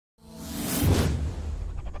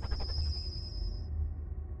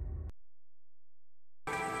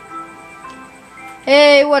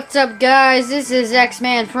Hey, what's up guys? This is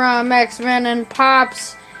X-Man from X-Men and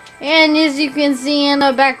Pops. And as you can see in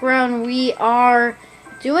the background, we are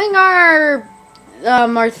doing our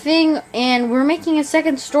thing, and we're making a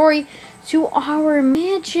second story to our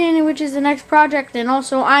mansion, which is the next project. And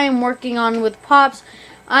also I am working on, with Pops,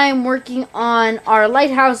 I am working on our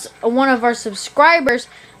lighthouse. One of our subscribers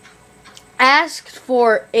asked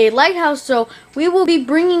for a lighthouse, so we will be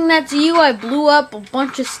bringing that to you. I blew up a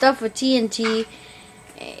bunch of stuff with TNT,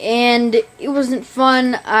 and it wasn't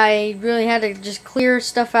fun. I really had to just clear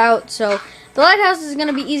stuff out. So the lighthouse is going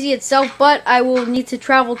to be easy itself, but I will need to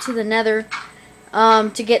travel to the nether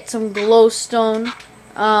to get some glowstone.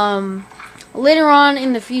 Later on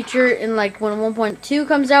in the future, in like when 1.2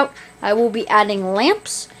 comes out, I will be adding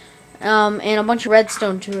lamps and a bunch of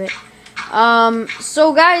redstone to it.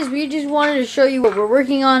 So guys, we just wanted to show you what we're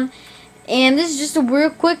working on, and this is just a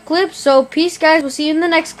real quick clip. So peace guys, we'll see you in the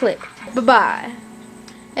next clip. Bye bye.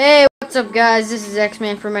 Hey, what's up guys? This is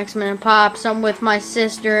X-Man from X-Men and Pops. I'm with my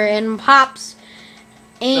sister and Pops.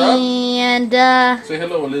 And say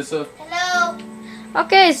hello, Alyssa. Hello.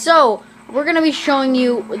 Okay, so we're gonna be showing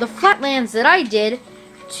you the flatlands that I did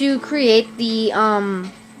to create the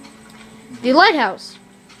lighthouse.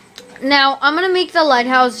 Now I'm gonna make the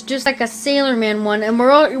lighthouse just like a Sailorman one, and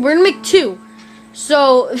we're gonna make two.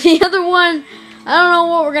 So the other one, I don't know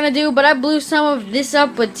what we're gonna do, but I blew some of this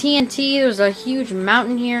up with TNT. There's a huge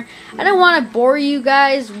mountain here. I don't want to bore you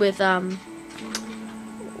guys with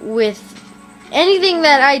anything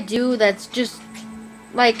that I do that's just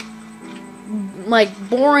like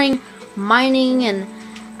boring mining, and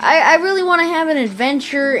I really want to have an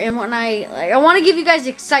adventure, and when I want to give you guys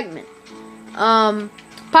excitement.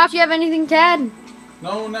 Pops, you have anything to add?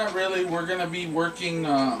 No, not really. We're gonna be working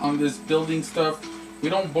on this building stuff. We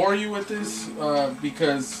don't bore you with this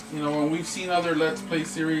because, you know, when we've seen other Let's Play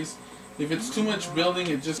series, if it's too much building,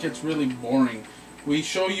 it just gets really boring. We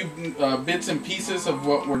show you bits and pieces of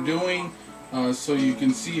what we're doing so you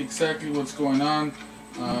can see exactly what's going on.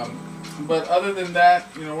 But other than that,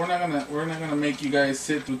 you know, we're not gonna make you guys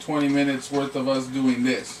sit through 20 minutes worth of us doing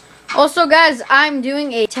this. Also, guys, I'm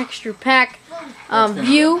doing a texture pack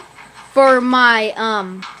view for my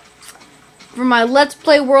Let's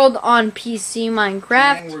Play world on PC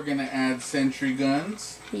Minecraft. And we're gonna add sentry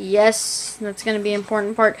guns. Yes, that's gonna be an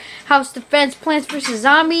important part. House defense, Plants vs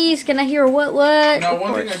Zombies. Can I hear what? Now,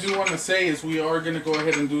 one thing I do want to say is we are gonna go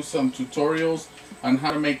ahead and do some tutorials on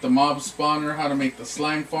how to make the mob spawner, how to make the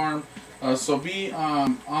slime farm. So be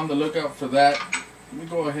on the lookout for that. Let me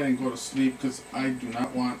go ahead and go to sleep because I do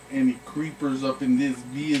not want any creepers up in this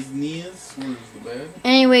business. Where's the bed?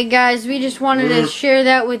 Anyway, guys, we just wanted to share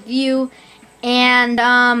that with you. And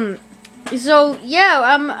so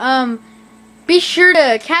yeah, be sure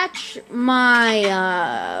to catch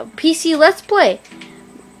my PC Let's Play.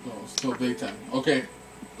 Oh, it's still daytime. Okay,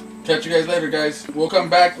 catch you guys later, guys. We'll come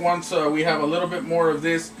back once we have a little bit more of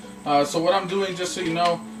this. So what I'm doing, just so you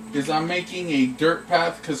know, is I'm making a dirt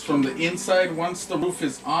path, because from the inside, once the roof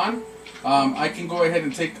is on, I can go ahead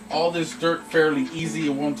and take all this dirt fairly easy.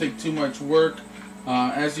 It won't take too much work.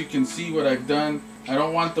 As you can see what I've done, I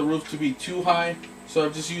don't want the roof to be too high, so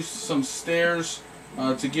I've just used some stairs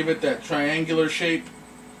to give it that triangular shape,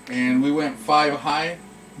 and we went 5 high.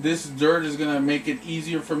 This dirt is going to make it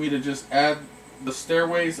easier for me to just add the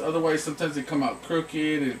stairways. Otherwise, sometimes they come out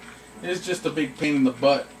crooked, and it's just a big pain in the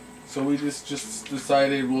butt. So we just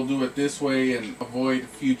decided we'll do it this way and avoid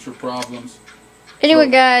future problems. Anyway,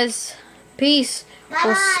 guys, peace. Bye.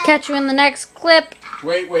 We'll catch you in the next clip.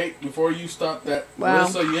 Wait, before you stop that. Wow.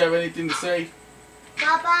 Melissa, you have anything to say?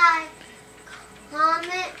 Bye-bye.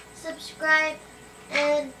 Comment, subscribe,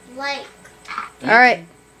 and like. Alright,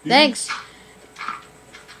 thanks.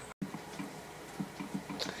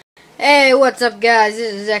 Hey, what's up guys?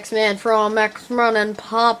 This is X-Man from X-Men and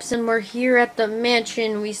Pops, and we're here at the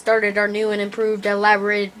mansion. We started our new and improved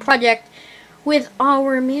elaborated project with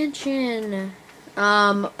our mansion.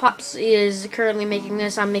 Pops is currently making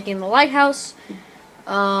this. I'm making the lighthouse.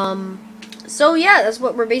 So yeah, that's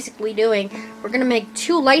what we're basically doing. We're gonna make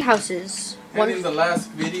 2 lighthouses. And in the last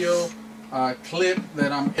video clip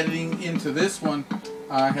that I'm editing into this one,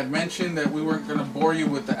 I had mentioned that we weren't going to bore you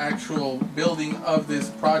with the actual building of this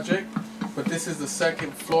project, but this is the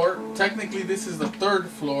 2nd floor. Technically, this is the 3rd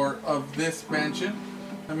floor of this mansion.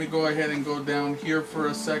 Let me go ahead and go down here for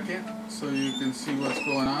a second so you can see what's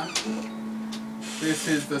going on. This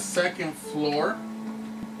is the 2nd floor,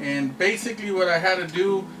 and basically what I had to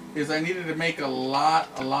do is I needed to make a lot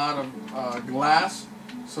of glass.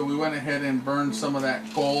 So we went ahead and burned some of that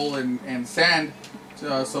coal and sand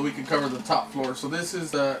so we could cover the top floor. So this is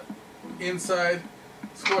the inside.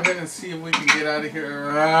 Let's go ahead and see if we can get out of here.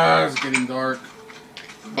 Ah, it's getting dark.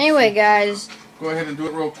 Anyway, guys. Go ahead and do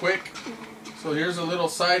it real quick. So here's a little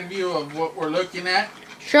side view of what we're looking at.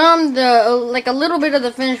 Show them the like a little bit of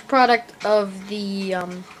the finished product of the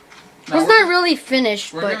it's not really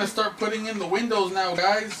finished. We're gonna start putting in the windows now,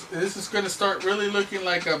 guys. This is gonna start really looking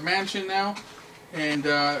like a mansion now, and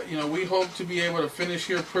you know, we hope to be able to finish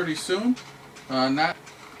here pretty soon. Not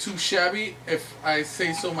too shabby, if I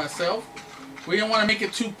say so myself. We didn't want to make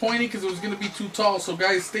it too pointy because it was gonna be too tall. So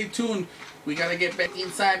guys, stay tuned. We gotta get back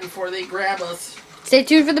inside before they grab us. Stay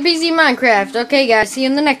tuned for the PC Minecraft. Okay, guys. See you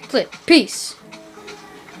in the next clip. Peace.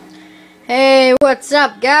 Hey, what's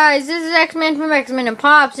up, guys? This is X-Men from X-Men and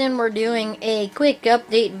Pops, and we're doing a quick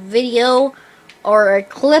update video or a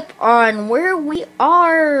clip on where we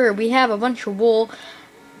are. We have a bunch of wool.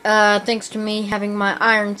 Thanks to me having my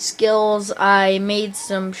iron skills, I made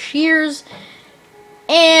some shears,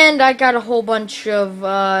 and I got a whole bunch of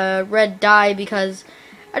red dye because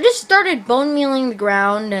I just started bone mealing the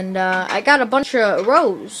ground, and I got a bunch of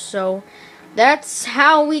rows, so that's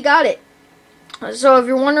how we got it. So if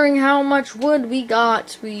you're wondering how much wood we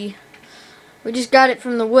got, we just got it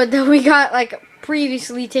from the wood that we got like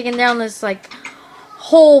previously, taken down this like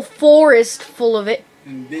whole forest full of it.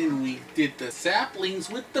 And then we did the saplings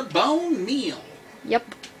with the bone meal.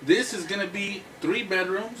 Yep. This is gonna be 3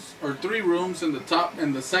 bedrooms or 3 rooms in the top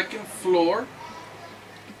and the second floor.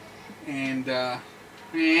 And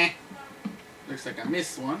looks like I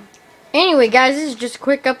missed one. Anyway, guys, this is just a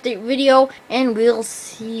quick update video, and we'll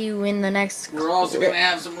see you in the next clip. We're also going to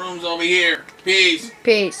have some rooms over here. Peace.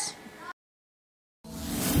 Peace.